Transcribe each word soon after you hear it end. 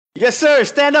Yes, sir.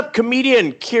 Stand-up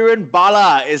comedian Keren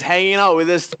Bala is hanging out with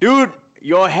us. Dude,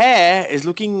 your hair is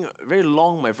looking very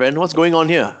long, my friend. What's going on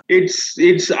here?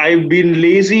 I've been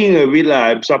lazying a bit.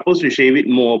 I'm supposed to shave it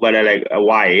more, but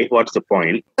why? What's the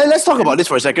point? Hey, let's talk about this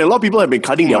for a second. A lot of people have been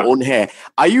cutting their own hair.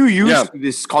 Are you used to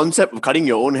this concept of cutting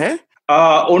your own hair?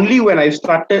 Only when I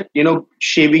started,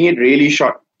 shaving it really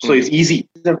short. So it's easy.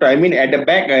 I mean, at the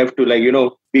back, I have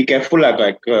to, be careful,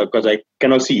 because I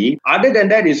cannot see. Other than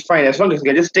that, it's fine. As long as I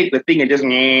can just take the thing and just,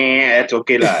 that's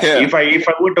okay. If I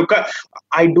were to cut,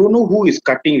 I don't know who is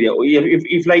cutting there.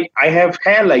 If I have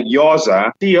hair like yours,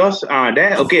 see yours?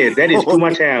 That is too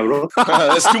much hair, bro.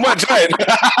 That's too much, right?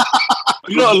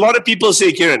 A lot of people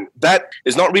say, Keren, that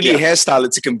is not really a hairstyle,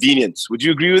 it's a convenience. Would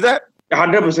you agree with that?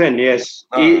 100%, yes.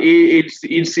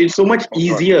 It's so much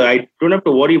easier. I don't have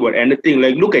to worry about anything.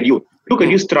 Look at you. Look at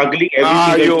you struggling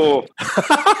every single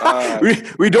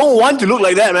we don't want to look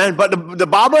like that, man. But the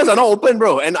barbers are not open,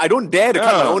 bro. And I don't dare to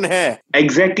cut my own hair.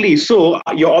 Exactly. So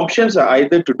your options are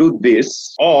either to do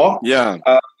this or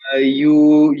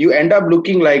you end up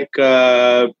looking like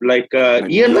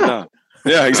Ian.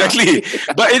 Yeah, exactly.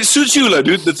 But it suits you,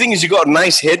 dude. The thing is, you got a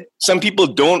nice head. Some people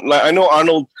don't. I know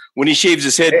Arnold, when he shaves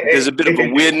his head, there's a bit of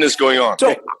a weirdness going on.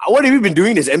 So, what have you been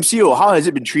doing this MCO? How has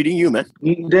it been treating you, man?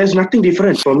 There's nothing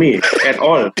different for me at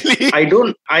all.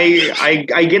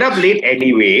 I get up late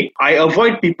anyway. I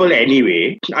avoid people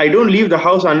anyway. I don't leave the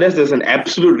house unless there's an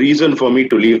absolute reason for me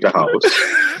to leave the house.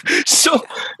 So,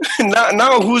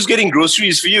 now who's getting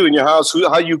groceries for you in your house?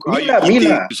 How you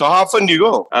eating? So how often do you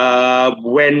go?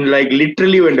 When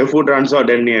the food runs out,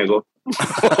 then I go.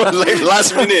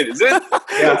 Last minute, is it?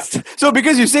 Yeah. So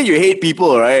because you say you hate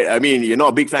people, right? I mean, you're not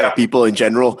a big fan of people in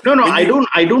general. No, I don't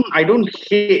hate.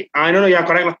 I don't know. Yeah,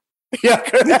 correct. Yeah,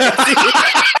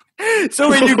 correct. So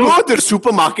when you go to the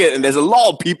supermarket and there's a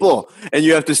lot of people and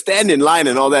you have to stand in line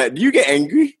and all that, do you get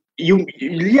angry? In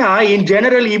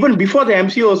general, even before the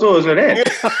MCO also was like that.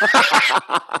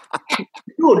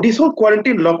 No, this whole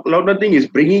quarantine lockdown thing is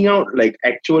bringing out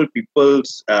actual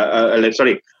people's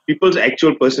people's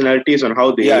actual personalities on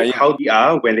how they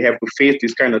are when they have to face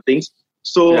these kind of things.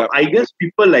 So I guess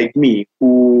people like me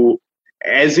who,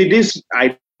 as it is,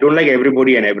 I don't like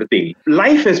everybody and everything.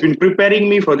 Life has been preparing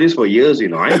me for this for years,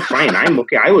 I'm fine. I'm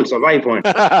okay. I will survive.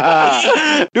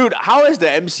 Dude, how has the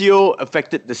MCO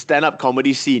affected the stand-up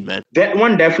comedy scene, man? That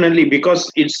one definitely, because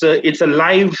it's a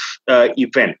live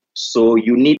event. So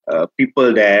you need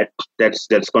people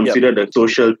that's considered a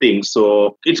social thing.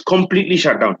 So it's completely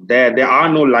shut down. There are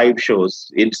no live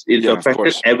shows. It's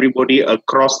affected everybody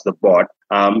across the board.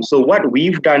 So what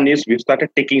we've done is we've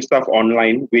started taking stuff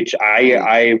online, which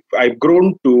I've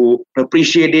grown to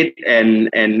appreciate it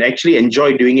and actually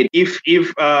enjoy doing it. If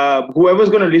whoever's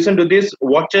going to listen to this,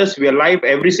 watch us. We are live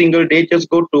every single day. Just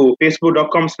go to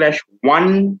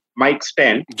facebook.com/one mic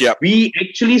stand. Yeah. We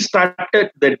actually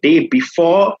started the day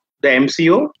before the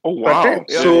MCO. Oh, wow.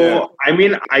 Yeah, I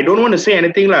mean, I don't want to say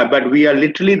anything, but we are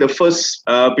literally the first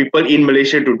people in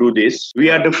Malaysia to do this.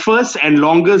 We are the first and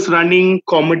longest running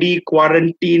comedy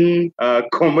quarantine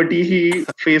comedy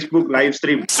Facebook live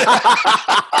stream.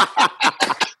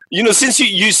 Since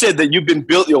you said that you've been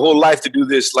built your whole life to do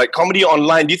this, comedy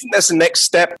online, do you think that's the next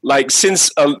step?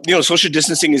 Since social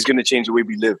distancing is going to change the way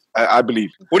we live, I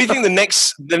believe. What do you think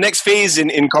the next phase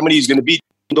in comedy is going to be?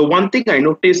 The one thing I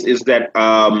noticed is that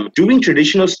doing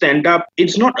traditional stand-up,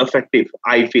 it's not effective,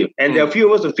 I feel. And there are a few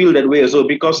of us who feel that way as well,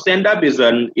 because stand-up is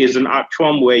an art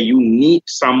form where you need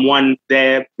someone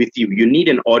there with you. You need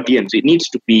an audience. It needs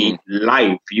to be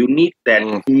live. You need that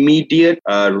immediate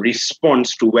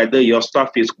response to whether your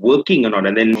stuff is working or not.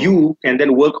 And then you can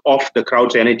then work off the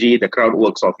crowd's energy. The crowd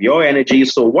works off your energy.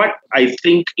 So what I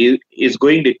think is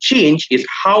going to change is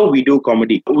how we do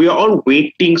comedy. We are all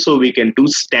waiting so we can do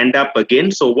stand-up again.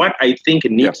 So what I think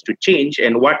needs to change,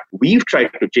 and what we've tried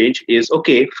to change, is,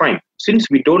 okay, fine. Since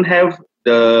we don't have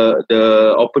the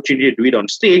opportunity to do it on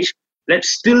stage, let's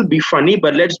still be funny,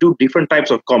 but let's do different types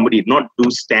of comedy, not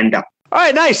do stand-up. All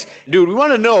right, nice. Dude, we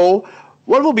want to know,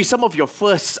 what will be some of your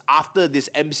firsts after this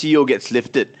MCO gets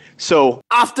lifted? So,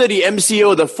 after the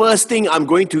MCO, the first thing I'm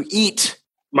going to eat...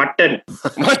 Mutton.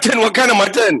 Mutton? What kind of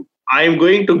mutton? I'm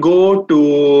going to go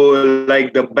to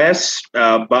the best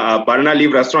banana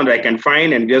leaf restaurant that I can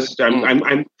find, and just I'm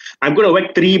going to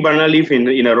whack 3 banana leaf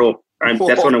in a row. That's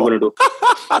what I'm going to do.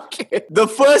 Okay. The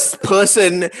first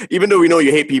person, even though we know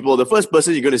you hate people, the first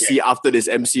person you're going to see after this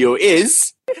MCO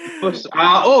is...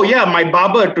 my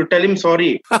barber, to tell him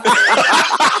sorry.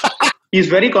 He's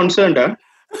very concerned,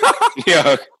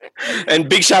 Yeah. And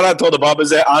big shout out to all the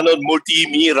barbers there. Arnold,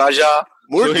 Murthy, me, Raja,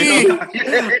 Murti.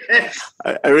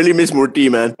 I really miss Murti,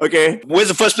 man. Okay. Where's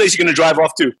the first place you're going to drive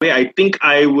off to? I think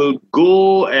I will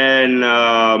go and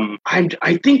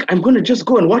I think I'm going to just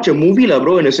go and watch a movie, lah,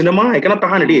 bro, in the cinema. I cannot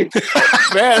tahan it.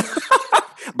 Man.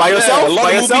 By yourself? Yeah,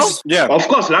 By yourself? movies, yeah. Of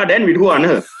course, lah. Then with who,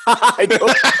 Anna? I don't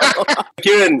know.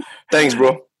 Kieran, thanks,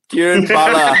 bro. Kieran,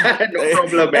 Bala. No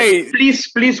problem. Hey.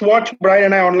 Please watch Brian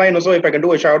and I online also if I can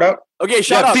do a shout out. Okay,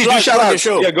 shout out. Please do shout out.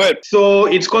 Yeah, go ahead. So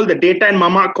it's called the Data and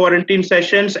Mama Quarantine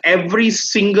Sessions. Every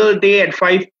single day at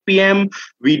 5 p.m.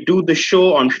 we do the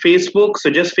show on Facebook. So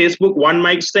just Facebook one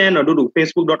mic stand or do to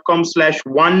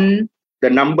facebook.com/one the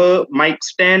number mic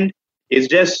stand. It's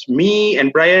just me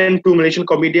and Brian, 2 Malaysian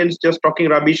comedians, just talking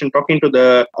rubbish and talking to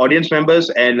the audience members,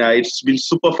 and it's been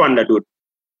super fun, dude.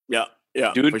 Yeah,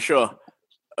 Dude. for sure.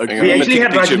 Okay. We actually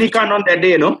had Rajinikanth on that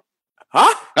day,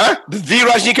 Huh? The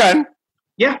Rajnikant?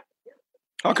 Yeah.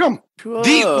 How come? Sure,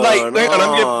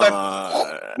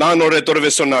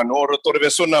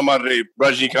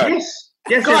 Rajnikant.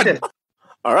 Yes.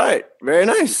 All right. Very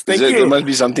nice. Thank There you. must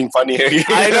be something funny here.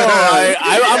 I know.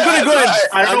 I'm going to go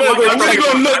and I'm gonna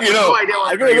go and look, No idea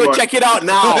what I'm going to go check it out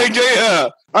now. Yeah.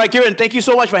 All right, Kieran, thank you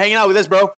so much for hanging out with us, bro.